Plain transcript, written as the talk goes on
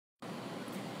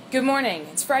Good morning.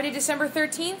 It's Friday, December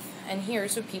 13th, and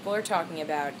here's what people are talking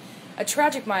about. A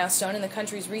tragic milestone in the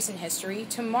country's recent history,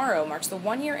 tomorrow marks the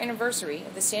one-year anniversary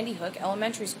of the Sandy Hook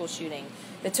Elementary School shooting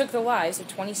that took the lives of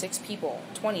 26 people,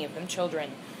 20 of them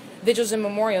children. Vigils and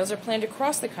memorials are planned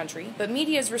across the country, but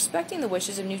media is respecting the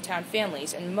wishes of Newtown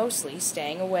families and mostly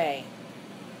staying away.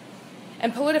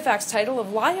 And PolitiFact's title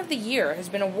of Lie of the Year has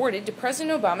been awarded to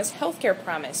President Obama's healthcare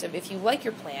promise of if you like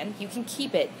your plan, you can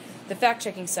keep it. The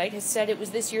fact-checking site has said it was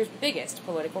this year's biggest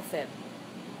political fib.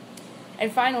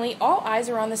 And finally, all eyes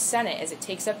are on the Senate as it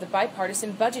takes up the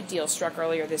bipartisan budget deal struck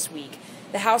earlier this week.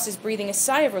 The House is breathing a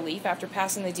sigh of relief after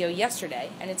passing the deal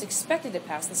yesterday, and it's expected to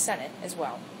pass the Senate as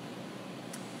well.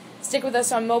 Stick with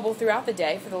us on mobile throughout the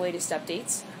day for the latest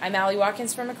updates. I'm Allie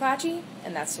Watkins from McClatchy,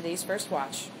 and that's today's First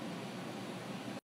Watch.